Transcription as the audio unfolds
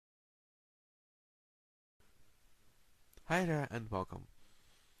Hi there and welcome.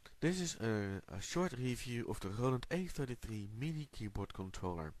 This is a short review of the Roland A33 MIDI keyboard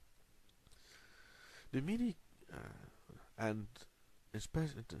controller. The MIDI and,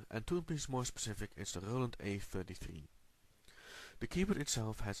 and to be more specific, it's the Roland A33. The keyboard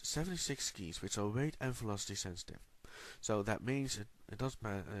itself has 76 keys which are weight and velocity sensitive. So that means it doesn't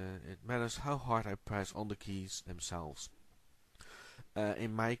it matters how hard I press on the keys themselves.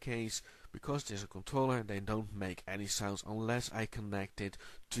 In my case, because there's a controller, they don't make any sounds unless I connect it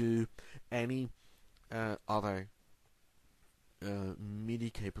to any other MIDI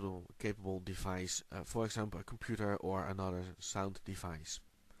capable device, for example a computer or another sound device.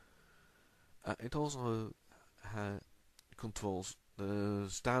 It also controls the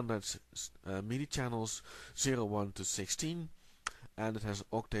standard MIDI channels 01 to 16, and it has an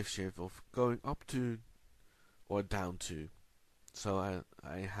octave shift of going up to or down to. So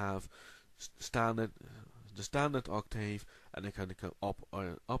I have the standard octave, and I can go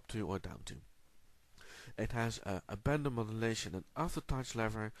up to or down to. It has a bender modulation and aftertouch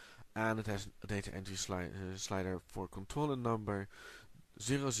lever, and it has a data entry slider for controller number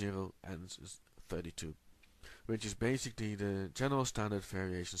 00 and 32, which is basically the general standard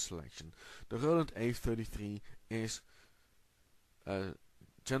variation selection. The Roland A33 is a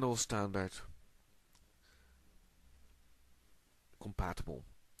general standard compatible.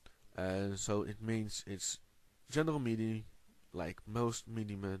 So it means it's general MIDI like most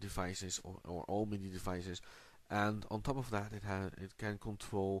MIDI devices or all MIDI devices, and on top of that it can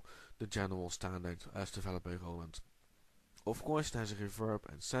control the general standard as developed by Roland. Of course it has a reverb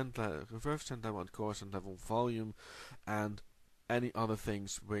and send level and chorus and level volume and any other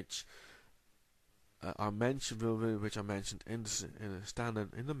things which are mentioned in the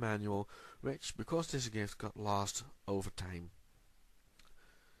standard in the manual, which because this gift got lost over time.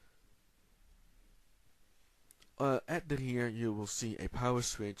 At the rear you will see a power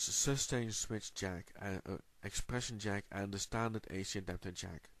switch, sustain switch jack, expression jack, and the standard AC adapter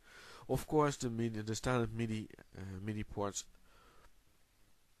jack. Of course the standard MIDI ports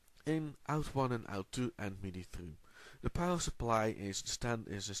in out 1 and out 2 and MIDI through. The power supply is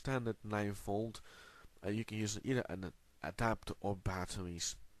a standard 9 volt. You can use either an adapter or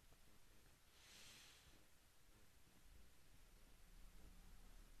batteries.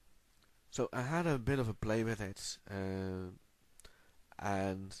 So I had a bit of a play with it,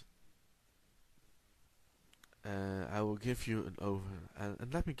 and I will give you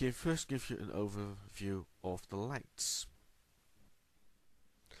and let me first give you an overview of the lights.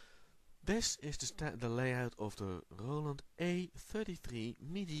 This is the layout of the Roland A33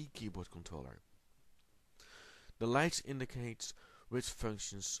 MIDI keyboard controller. The lights indicates which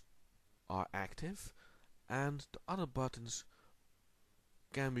functions are active, and the other buttons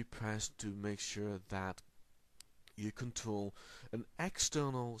can be pressed to make sure that you control an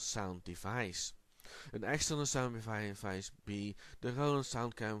external sound device. An external sound device be the Roland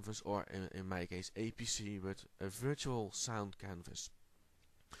sound canvas, or in my case APC with a virtual sound canvas.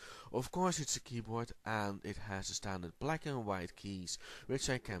 Of course it's a keyboard, and it has the standard black and white keys which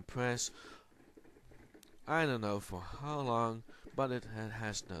I can press I don't know for how long, but it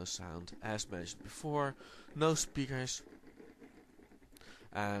has no sound as mentioned before, no speakers,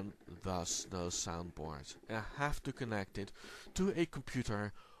 and thus no soundboard. I have to connect it to a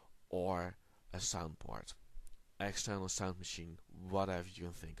computer or a soundboard, external sound machine, whatever you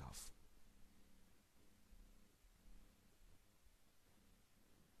can think of.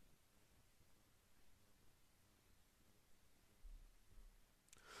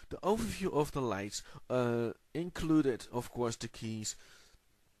 The overview of the lights included, of course, the keys,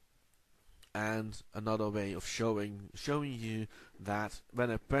 and another way of showing you that when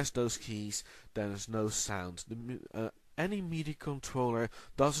I press those keys there is no sound. Any MIDI controller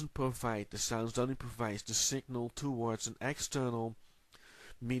doesn't provide the sounds, only provides the signal towards an external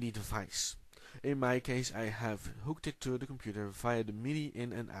MIDI device. In my case I have hooked it to the computer via the MIDI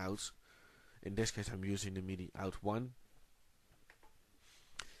in and out. In this case I'm using the MIDI out 1.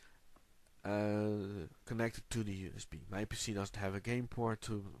 Connected to the USB. My PC doesn't have a game port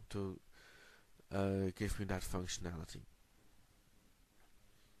to give me that functionality.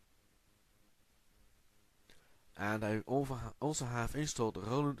 And I also have installed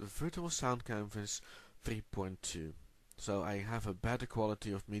Roland Virtual Sound Canvas 3.2. So I have a better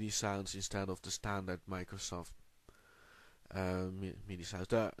quality of MIDI sounds instead of the standard Microsoft MIDI sounds.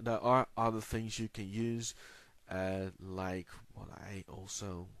 There are other things you can use, like what I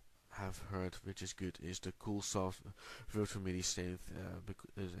also have heard, which is good, is the CoolSoft virtual MIDI synth,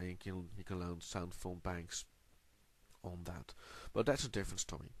 because you can load sound from banks on that, but that's a different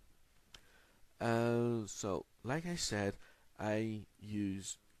story. So, like I said, I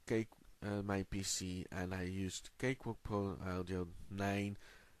use my PC and I used Cakewalk Pro Audio 9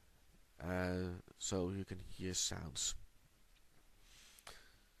 so you can hear sounds.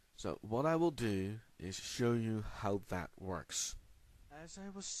 So what I will do is show you how that works. As I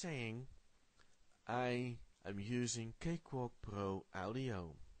was saying, I am using Cakewalk Pro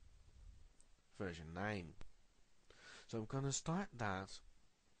Audio version 9. So I'm gonna start that,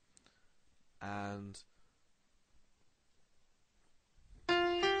 and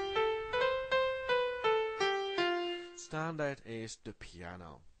standard is the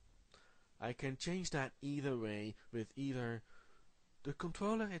piano. I can change that either way with either the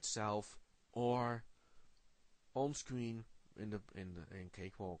controller itself or on screen in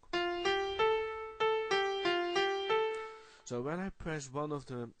Cakewalk. So when I press one of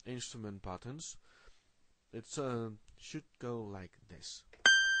the instrument buttons, it should go like this.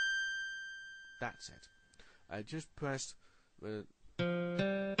 That's it. I just pressed the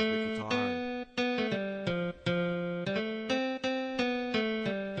guitar.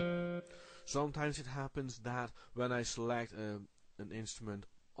 Sometimes it happens that when I select an instrument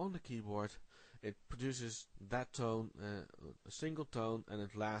on the keyboard, it produces that tone, a single tone, and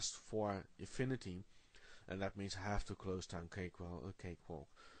it lasts for infinity, and that means I have to close down Cakewalk.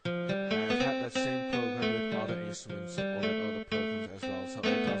 I've had that same program with other instruments or with other programs as well, so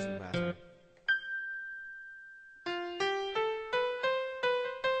it doesn't matter.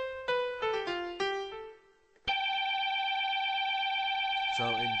 So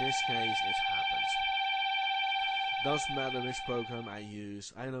in this case it happens. Doesn't matter which program I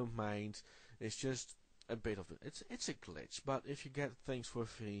use, I don't mind. It's just a bit of it's a glitch, but if you get things for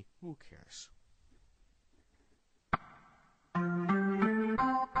free, who cares?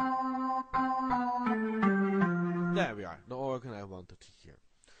 There we are, the organ I wanted to hear.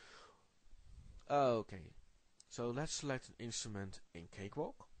 Okay, so let's select an instrument in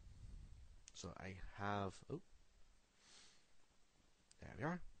Cakewalk. So I have, there we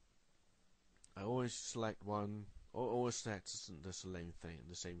are. I always select one, or always select the same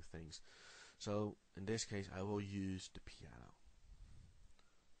things. So in this case, I will use the piano.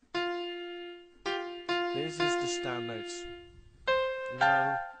 This is the standards,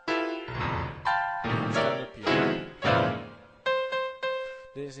 standard piano.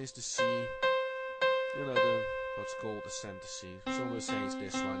 This is the C, what's called the center C. Some will say it's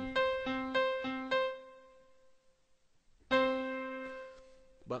this one.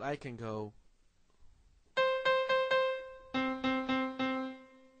 But I can go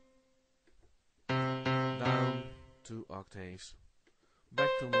down 2 octaves, back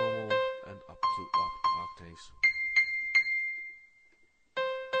to normal, and up 2 octaves.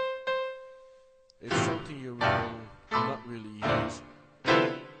 It's something you will not really use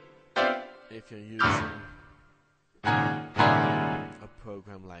if you're using a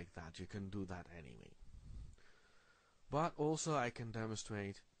program like that. You can do that anyway. But also I can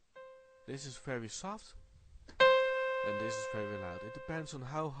demonstrate this is very soft and this is very loud. It depends on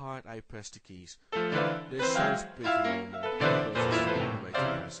how hard I press the keys. This sounds pretty normal because it's the way to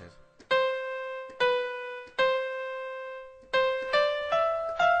press it.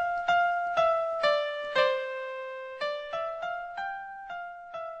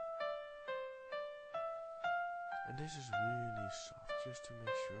 And this is really soft, just to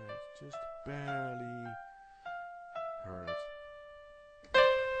make sure it's just barely heard.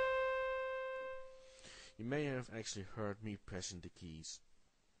 You may have actually heard me pressing the keys.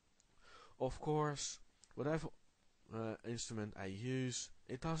 Of course, whatever instrument I use,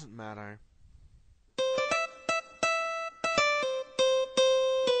 it doesn't matter.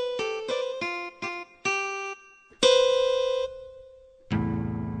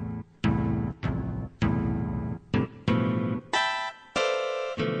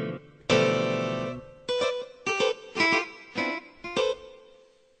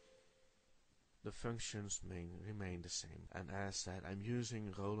 The functions remain the same, and as said, I'm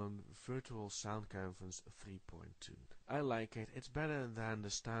using Roland Virtual Sound Canvas 3.2. I like it. It's better than the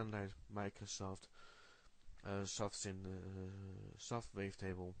standard Microsoft soft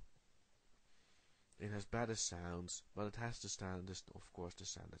wavetable. It has better sounds, but it has the standard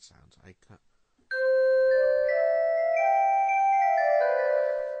sounds.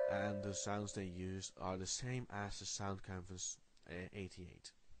 And the sounds they use are the same as the Sound Canvas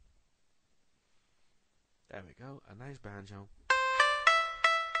 88. There we go, a nice banjo.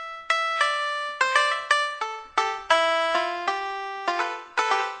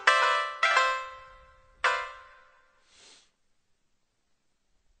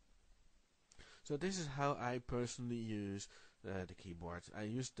 So this is how I personally use the keyboard. I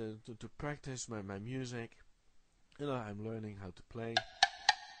use to practice my music. You know, I'm learning how to play.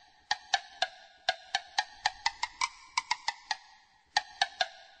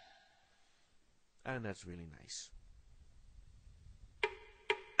 And that's really nice.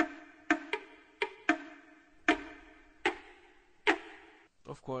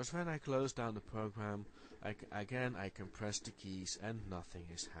 Of course, when I close down the program, I can press the keys and nothing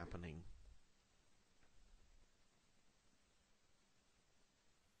is happening.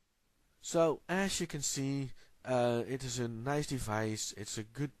 So as you can see, it is a nice device. It's a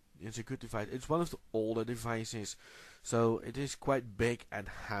good device. It's one of the older devices, so it is quite big and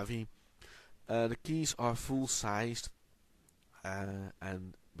heavy. The keys are full sized,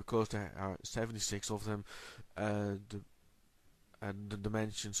 and because there are 76 of them, the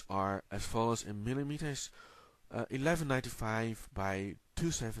dimensions are as follows in millimeters: 1195 by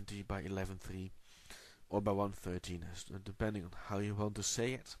 270 by 11.3, or by 113, depending on how you want to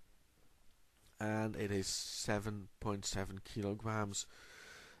say it. And it is 7.7 kilograms.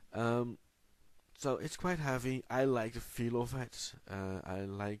 So it's quite heavy. I like the feel of it. I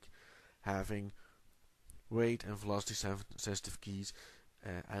like having weight and velocity sensitive keys.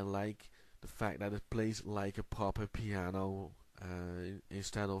 I like the fact that it plays like a proper piano,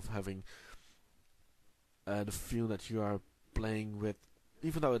 instead of having the feel that you are playing with.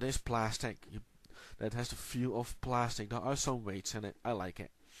 Even though it is plastic, that has the feel of plastic. There are some weights in it. I like it.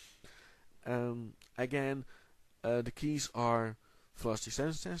 Again, the keys are velocity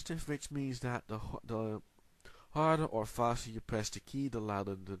sensitive, which means that the harder or faster you press the key, the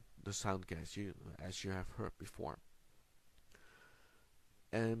louder the sound gets, as you have heard before.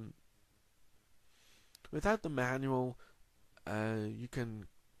 Without the manual, you can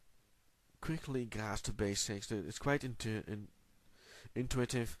quickly grasp the basics. It's quite intuitive,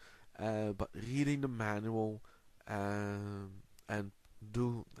 but reading the manual and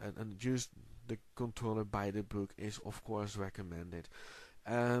use the controller by the book is of course recommended.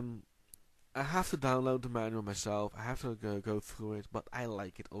 I have to download the manual myself. I have to go through it, but I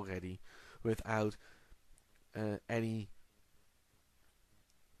like it already without any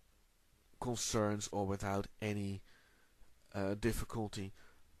concerns or without any difficulty.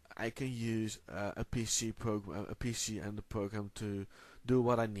 I can use a PC and the program to do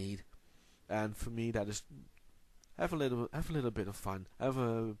what I need, and for me that is have a little bit of fun, have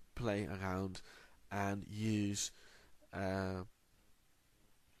a play around, and use the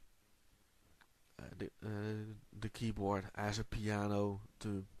keyboard as a piano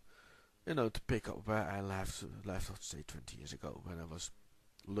to pick up where I left say 20 years ago when I was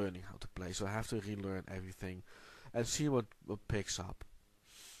learning how to play. So I have to relearn everything and see what picks up.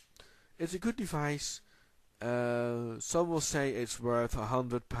 It's a good device. Some will say it's worth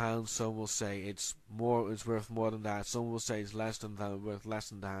 £100. Some will say it's worth more than that. Some will say it's worth less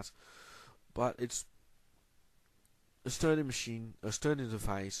than that. But it's a sturdy machine, a sturdy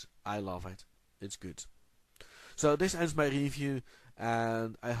device. I love it. It's good. So this ends my review,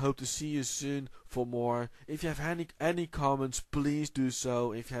 and I hope to see you soon for more. If you have any comments, please do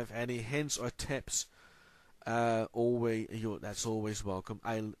so. If you have any hints or tips, that's always welcome.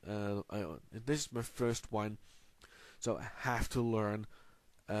 This is my first one, so I have to learn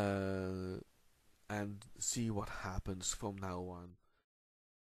and see what happens from now on.